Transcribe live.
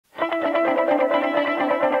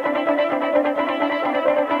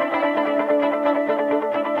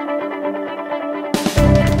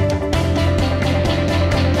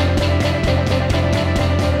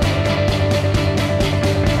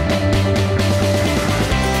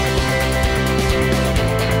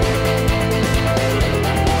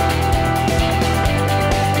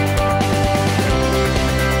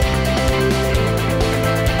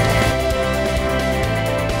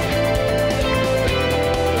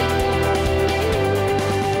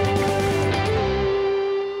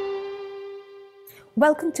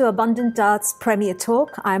Welcome to Abundant Arts Premier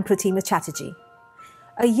Talk. I am Protima Chatterjee.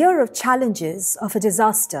 A year of challenges, of a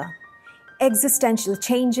disaster, existential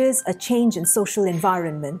changes, a change in social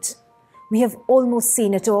environment. We have almost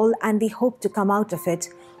seen it all, and we hope to come out of it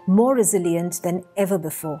more resilient than ever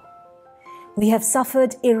before. We have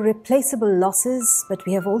suffered irreplaceable losses, but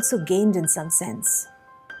we have also gained in some sense.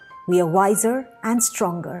 We are wiser and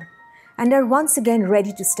stronger, and are once again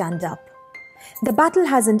ready to stand up. The battle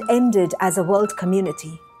hasn't ended as a world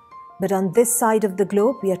community, but on this side of the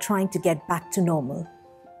globe, we are trying to get back to normal.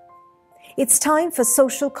 It's time for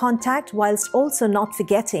social contact whilst also not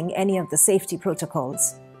forgetting any of the safety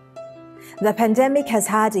protocols. The pandemic has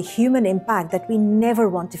had a human impact that we never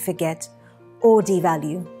want to forget or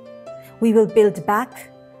devalue. We will build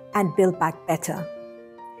back and build back better.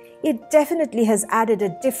 It definitely has added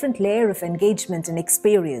a different layer of engagement and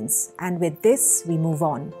experience, and with this, we move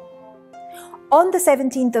on. On the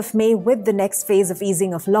 17th of May, with the next phase of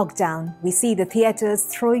easing of lockdown, we see the theatres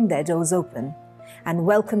throwing their doors open and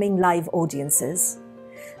welcoming live audiences.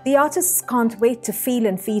 The artists can't wait to feel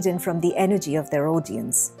and feed in from the energy of their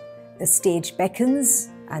audience. The stage beckons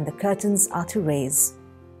and the curtains are to raise.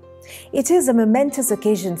 It is a momentous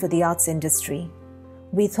occasion for the arts industry.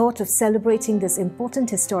 We thought of celebrating this important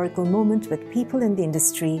historical moment with people in the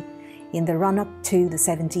industry in the run-up to the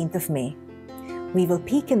 17th of May. We will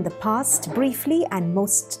peek in the past briefly and,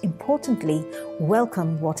 most importantly,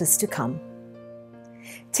 welcome what is to come.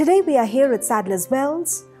 Today we are here at Sadler's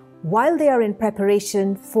Wells. While they are in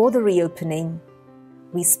preparation for the reopening,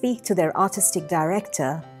 we speak to their artistic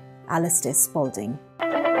director, Alistair Spalding.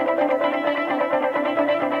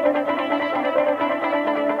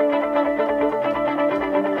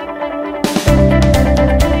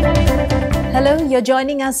 Hello, you're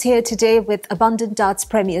joining us here today with Abundant Arts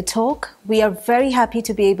Premier Talk. We are very happy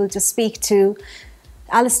to be able to speak to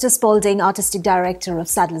Alistair Spalding, Artistic Director of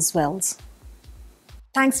Sadler's Wells.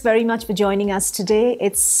 Thanks very much for joining us today.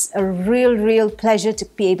 It's a real pleasure to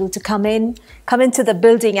be able to come into the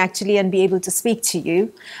building actually and be able to speak to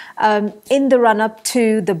you. In the run-up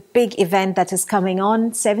to the big event that is coming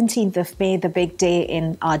on, 17th of May, the big day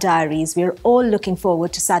in our diaries. We're all looking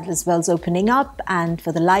forward to Sadler's Wells opening up and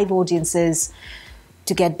for the live audiences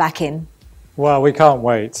to get back in. Well, we can't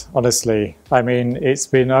wait, honestly. I mean, it's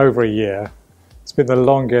been over a year. It's been the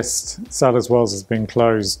longest Sadler's Wells has been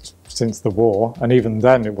closed since the war, and even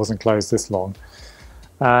then it wasn't closed this long.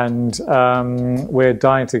 And we're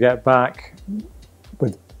dying to get back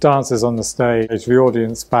with dancers on the stage, the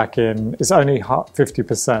audience back in. It's only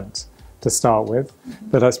 50% to start with,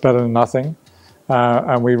 but that's better than nothing.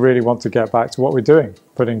 And we really want to get back to what we're doing,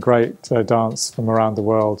 putting great dance from around the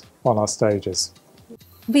world on our stages.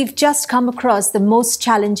 We've just come across the most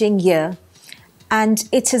challenging year, and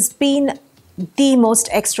it has been the most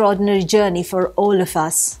extraordinary journey for all of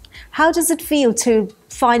us. How does it feel to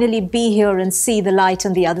finally be here and see the light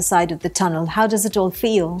on the other side of the tunnel? How does it all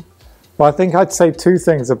feel? Well, I think I'd say two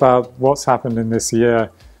things about what's happened in this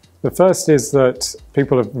year. The first is that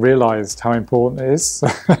people have realized how important it is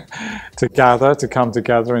to gather, to come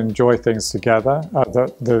together and enjoy things together.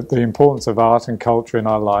 The importance of art and culture in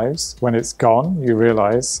our lives. When it's gone, you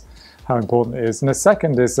realize how important it is. And the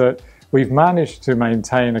second is that we've managed to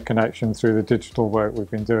maintain a connection through the digital work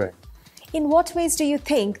we've been doing. In what ways do you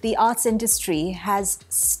think the arts industry has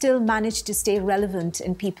still managed to stay relevant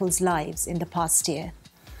in people's lives in the past year?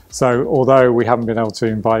 So although we haven't been able to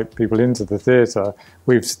invite people into the theatre,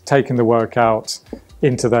 we've taken the work out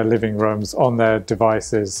into their living rooms, on their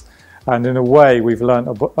devices. And in a way, we've learned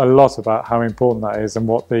a lot about how important that is and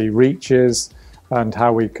what the reach is and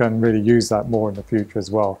how we can really use that more in the future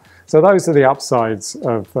as well. So those are the upsides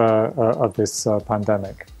of this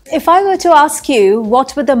pandemic. If I were to ask you,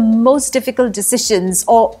 what were the most difficult decisions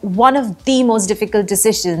or one of the most difficult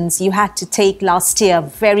decisions you had to take last year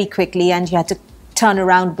very quickly and you had to turn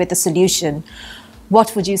around with a solution,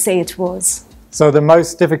 what would you say it was? So the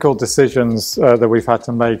most difficult decisions that we've had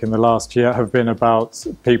to make in the last year have been about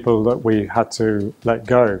people that we had to let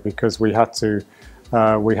go because we had to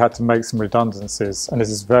make some redundancies, and this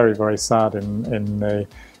is very sad in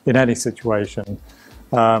any situation.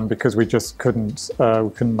 Because we just couldn't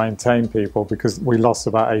maintain people because we lost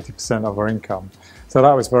about 80% of our income. So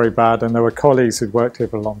that was very bad, and there were colleagues who'd worked here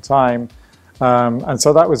for a long time, and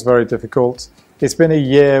so that was very difficult. It's been a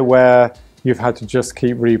year where you've had to just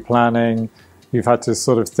keep replanning, you've had to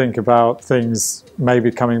sort of think about things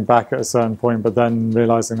maybe coming back at a certain point but then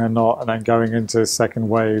realising they're not, and then going into second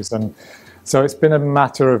waves. And so it's been a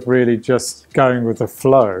matter of really just going with the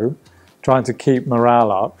flow, trying to keep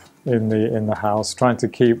morale up in the house, trying to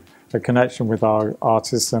keep a connection with our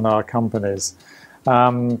artists and our companies.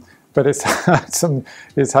 but it's had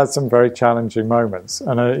some very challenging moments,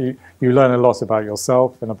 and you learn a lot about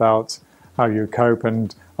yourself and about how you cope.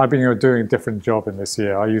 And I've been doing a different job in this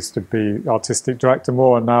year. I used to be artistic director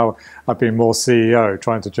more, and now I've been more CEO,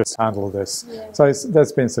 trying to just handle this. Yeah. So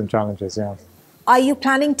there's been some challenges, yeah. Are you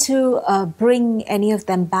planning to bring any of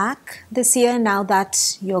them back this year now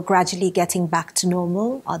that you're gradually getting back to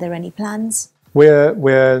normal? Are there any plans?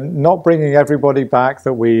 We're not bringing everybody back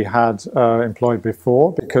that we had employed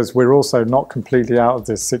before, because we're also not completely out of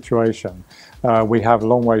this situation. We have a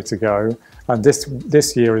long way to go, and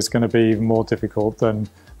this year is going to be even more difficult than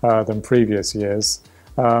previous years,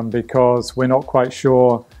 because we're not quite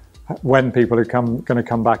sure when people are going to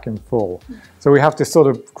come back in full. So we have to sort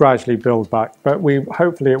of gradually build back, but we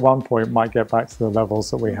hopefully at one point might get back to the levels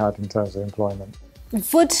that we had in terms of employment.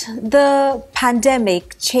 Would the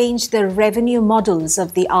pandemic change the revenue models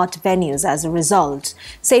of the art venues as a result?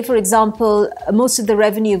 Say, for example, most of the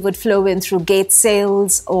revenue would flow in through gate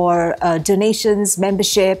sales or donations,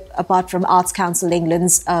 membership, apart from Arts Council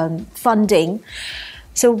England's funding.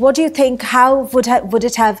 So what do you think, how would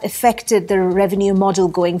it have affected the revenue model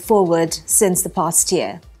going forward since the past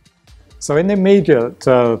year? So in the immediate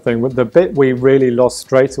thing, the bit we really lost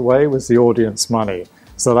straight away was the audience money.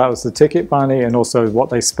 So that was the ticket money and also what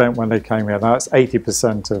they spent when they came here. Now that's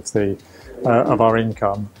 80% of our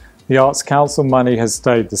income. The Arts Council money has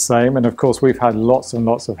stayed the same, and of course we've had lots and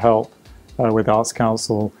lots of help with Arts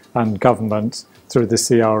Council and government through the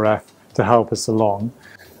CRF to help us along.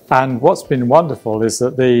 And what's been wonderful is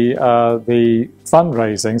that the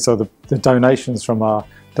fundraising, so the donations from our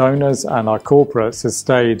donors and our corporates, has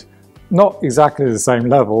stayed not exactly the same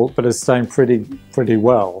level, but has stayed pretty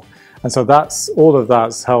well. And so all of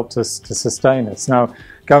that's helped us to sustain us. Now,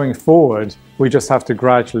 going forward, we just have to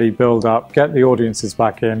gradually build up, get the audiences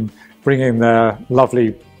back in, bring in their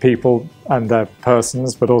lovely people and their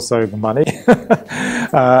persons, but also the money,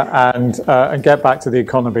 and get back to the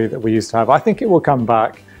economy that we used to have. I think it will come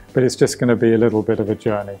back, but it's just going to be a little bit of a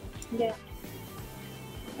journey. Yeah.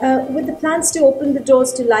 With the plans to open the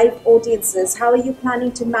doors to live audiences, how are you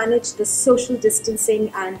planning to manage the social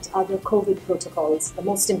distancing and other COVID protocols, the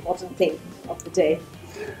most important thing of the day?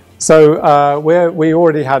 So we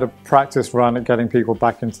already had a practice run at getting people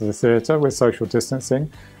back into the theatre with social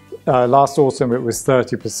distancing. Last autumn it was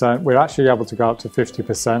 30%. We're actually able to go up to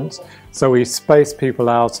 50%. So we space people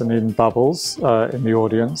out and in bubbles in the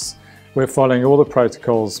audience. We're following all the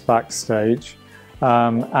protocols backstage.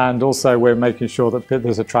 And also we're making sure that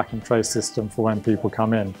there's a track and trace system for when people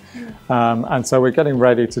come in. And so we're getting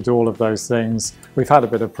ready to do all of those things. We've had a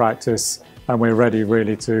bit of practice and we're ready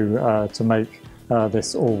really to make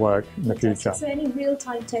this all work in the future. So any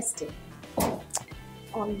real-time testing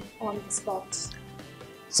on the spot?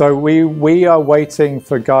 So we are waiting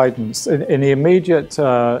for guidance. In the immediate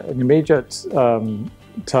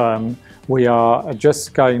term, we are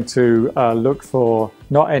just going to look for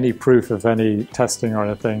not any proof of any testing or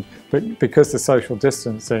anything, but because the social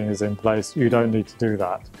distancing is in place, you don't need to do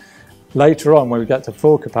that. Later on, when we get to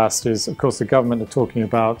full capacities, of course, the government are talking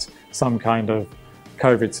about some kind of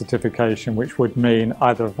COVID certification, which would mean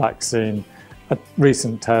either a vaccine, a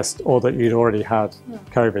recent test, or that you'd already had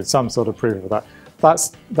COVID, some sort of proof of that.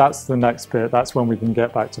 That's the next bit. That's when we can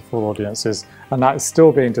get back to full audiences. And that is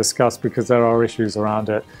still being discussed because there are issues around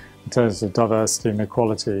it in terms of diversity and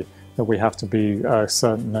equality that we have to be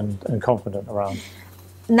certain and confident around.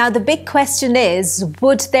 Now, the big question is,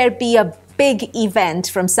 would there be a big event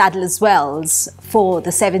from Sadlers Wells for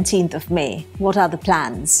the 17th of May? What are the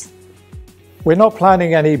plans? We're not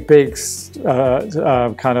planning any big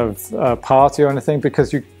kind of party or anything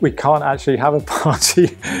because we can't actually have a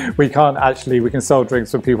party. We can sell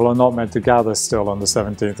drinks, but people are not meant to gather still on the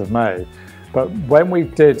 17th of May. But when we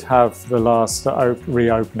did have the last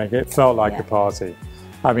reopening, it felt like a party.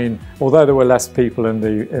 I mean, although there were less people in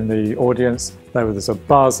the audience, there was a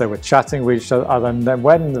buzz, they were chatting with each other, and then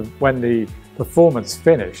when the performance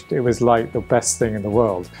finished, it was like the best thing in the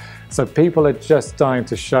world. So people are just dying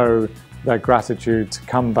to show their gratitude, to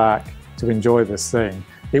come back, to enjoy this thing.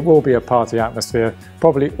 It will be a party atmosphere,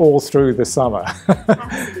 probably all through the summer.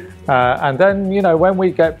 And then, you know, when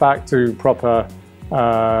we get back to proper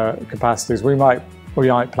capacities, we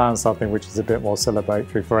might plan something which is a bit more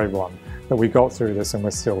celebratory for everyone, that we got through this and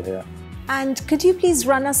we're still here. And could you please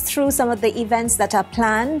run us through some of the events that are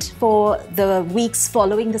planned for the weeks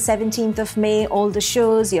following the 17th of May, all the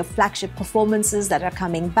shows, your flagship performances that are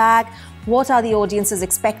coming back? What are the audiences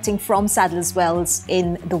expecting from Sadlers Wells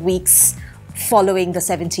in the weeks following the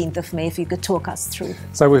 17th of May, if you could talk us through?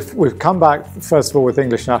 So we've come back, first of all, with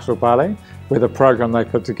English National Ballet. with a program they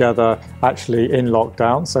put together actually in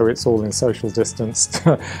lockdown, so it's all in social distanced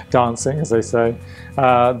dancing, as they say.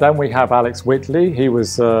 Then we have Alex Whitley. He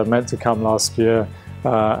was meant to come last year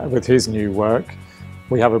with his new work.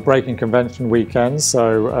 We have a Breaking Convention weekend,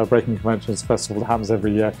 so Breaking Conventions festival that happens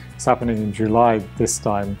every year. It's happening in July this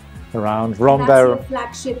time around. That's your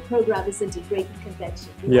flagship program, isn't it? Breaking Convention.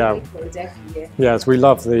 Yeah. Wait for it every year. Yes, we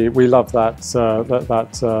love that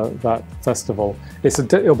festival.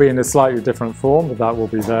 It'll be in a slightly different form, but that will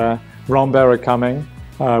be there. Rambert are coming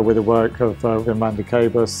with the work of Amanda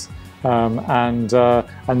Cabus, and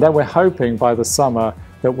then we're hoping by the summer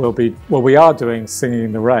that we are doing Singing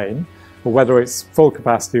in the Rain, but whether it's full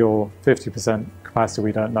capacity or 50% capacity,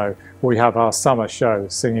 we don't know. We have our summer show,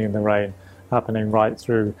 Singing in the Rain, happening right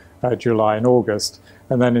through July and August.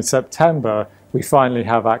 And then in September, we finally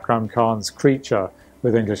have Akram Khan's Creature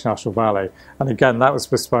with English National Ballet. And again, that was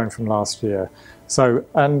postponed from last year. So,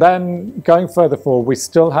 and then going further forward, we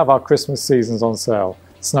still have our Christmas seasons on sale.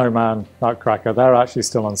 Snowman, Nutcracker, they're actually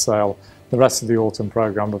still on sale. The rest of the autumn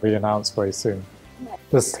program will be announced very soon.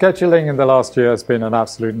 The scheduling in the last year has been an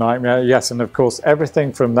absolute nightmare. Yes, and of course,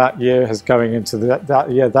 everything from that year is going into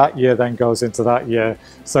that year. That year then goes into that year.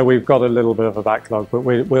 So we've got a little bit of a backlog, but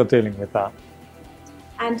we're dealing with that.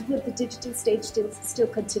 And will the digital stage still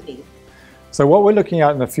continue? So what we're looking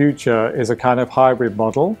at in the future is a kind of hybrid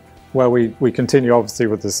model where we continue obviously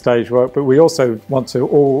with the stage work, but we also want to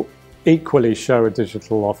all equally show a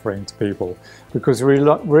digital offering to people, because we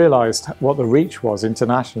realized what the reach was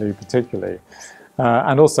internationally particularly.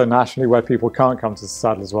 And also nationally, where people can't come to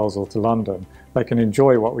Sadlers Wells or to London, they can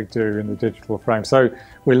enjoy what we do in the digital frame. So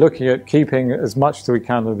we're looking at keeping as much as we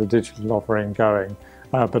can of the digital offering going,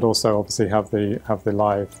 but also obviously have the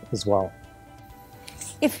live as well.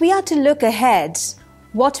 If we are to look ahead,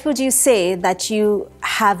 what would you say that you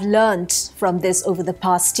have learned from this over the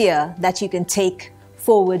past year that you can take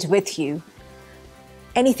forward with you?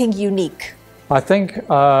 Anything unique? I think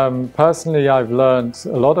personally I've learned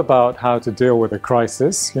a lot about how to deal with a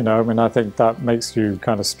crisis. You know, I mean, I think that makes you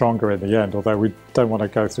kind of stronger in the end, although we don't want to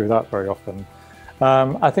go through that very often.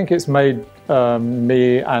 I think it's made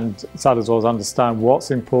me and Sadlers Wells understand what's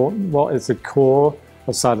important, what is the core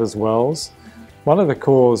of Sadlers Wells. One of the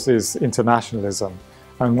cores is internationalism.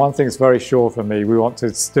 And one thing's very sure for me, we want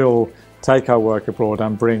to still take our work abroad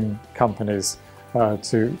and bring companies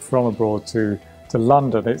from abroad to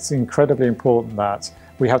London. It's incredibly important that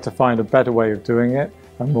we have to find a better way of doing it,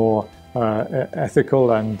 and more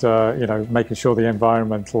ethical, and you know, making sure the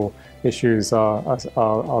environmental issues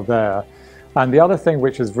are there. And the other thing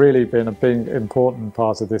which has really been a big important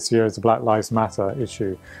part of this year is the Black Lives Matter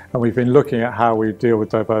issue. And we've been looking at how we deal with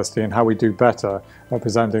diversity and how we do better at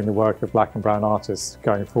presenting the work of black and brown artists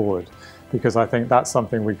going forward, because I think that's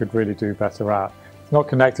something we could really do better at. Not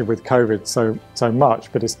connected with COVID so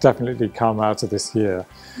much, but it's definitely come out of this year.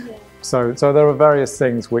 Yeah. So there are various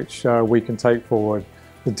things which we can take forward.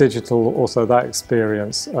 The digital, also that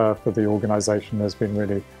experience for the organisation has been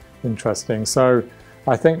really interesting. So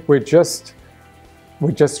I think we just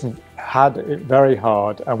had it very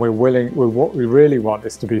hard, and what we really want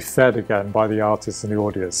is to be fed again by the artists and the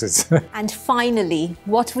audiences. And finally,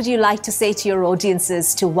 what would you like to say to your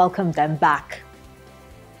audiences to welcome them back?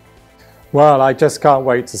 Well, I just can't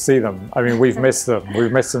wait to see them. I mean, we've missed them.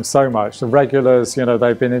 We've missed them so much. The regulars, you know,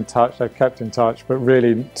 they've been in touch, they've kept in touch, but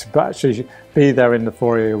really to actually be there in the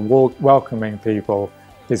foyer welcoming people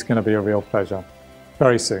is going to be a real pleasure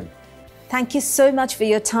very soon. Thank you so much for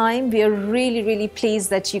your time. We are really, really pleased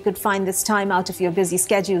that you could find this time out of your busy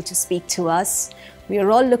schedule to speak to us. We are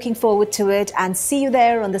all looking forward to it, and see you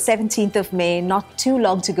there on the 17th of May, not too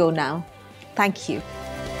long to go now. Thank you.